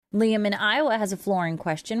Liam in Iowa has a flooring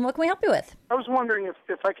question. What can we help you with? I was wondering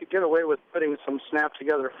if I could get away with putting some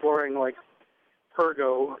snap-together flooring like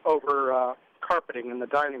Pergo over carpeting in the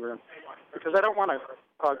dining room, because I don't want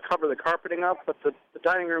to cover the carpeting up, but the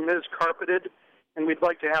dining room is carpeted, and we'd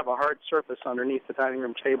like to have a hard surface underneath the dining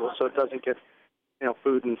room table so it doesn't get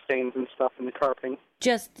food and stains and stuff in the carpeting.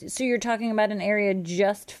 So you're talking about an area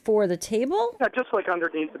just for the table? Yeah, just like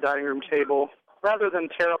underneath the dining room table. Rather than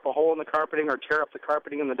tear up a hole in the carpeting or tear up the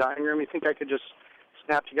carpeting in the dining room, you think I could just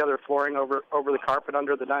snap together flooring over the carpet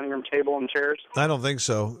under the dining room table and chairs? I don't think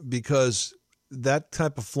so, because that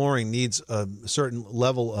type of flooring needs a certain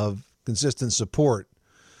level of consistent support.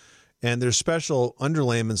 And there's special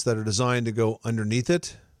underlayments that are designed to go underneath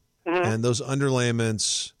it. Mm-hmm. And those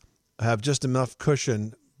underlayments have just enough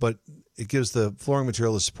cushion, but it gives the flooring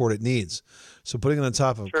material the support it needs. So putting it on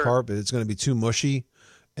top of carpet, it's going to be too mushy,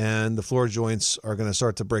 and the floor joints are going to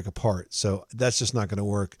start to break apart. So that's just not going to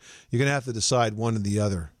work. You're going to have to decide one or the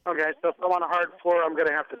other. Okay, so if I want a hard floor, I'm going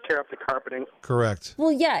to have to tear up the carpeting. Correct.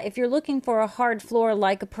 Well, yeah, if you're looking for a hard floor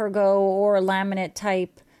like a Pergo or a laminate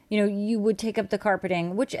type, you would take up the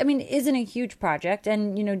carpeting, which, isn't a huge project.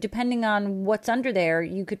 And, depending on what's under there,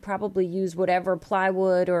 you could probably use whatever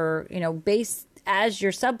plywood or, base as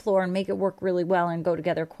your subfloor and make it work really well and go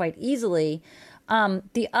together quite easily.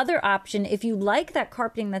 The other option, if you like that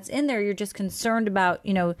carpeting that's in there, you're just concerned about,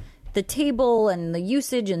 the table and the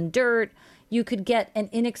usage and dirt, you could get an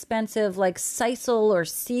inexpensive like sisal or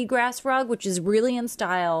seagrass rug, which is really in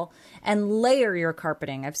style, and layer your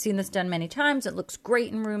carpeting. I've seen this done many times. It looks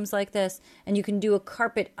great in rooms like this. And you can do a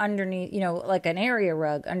carpet underneath, like an area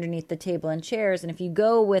rug underneath the table and chairs. And if you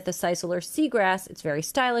go with a sisal or seagrass, it's very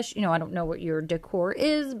stylish. I don't know what your decor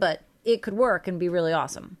is, but it could work and be really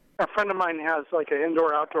awesome. A friend of mine has like an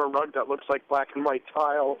indoor-outdoor rug that looks like black and white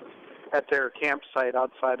tile at their campsite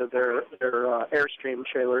outside of their Airstream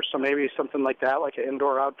trailer. So maybe something like that, like an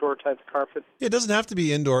indoor-outdoor type of carpet. It doesn't have to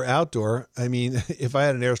be indoor-outdoor. If I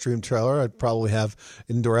had an Airstream trailer, I'd probably have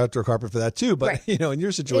indoor-outdoor carpet for that too. But, right. In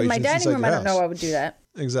your situation, in my dining room, I don't know I would do that.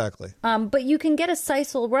 Exactly. But you can get a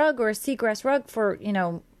sisal rug or a seagrass rug for,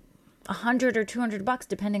 $100 or $200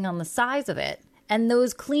 depending on the size of it. And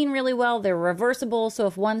those clean really well. They're reversible, so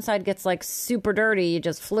if one side gets like super dirty, you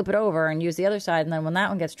just flip it over and use the other side. And then when that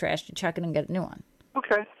one gets trashed, you check it and get a new one.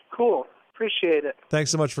 Okay, cool. Appreciate it.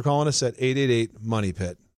 Thanks so much for calling us at 888-MONEY-PIT.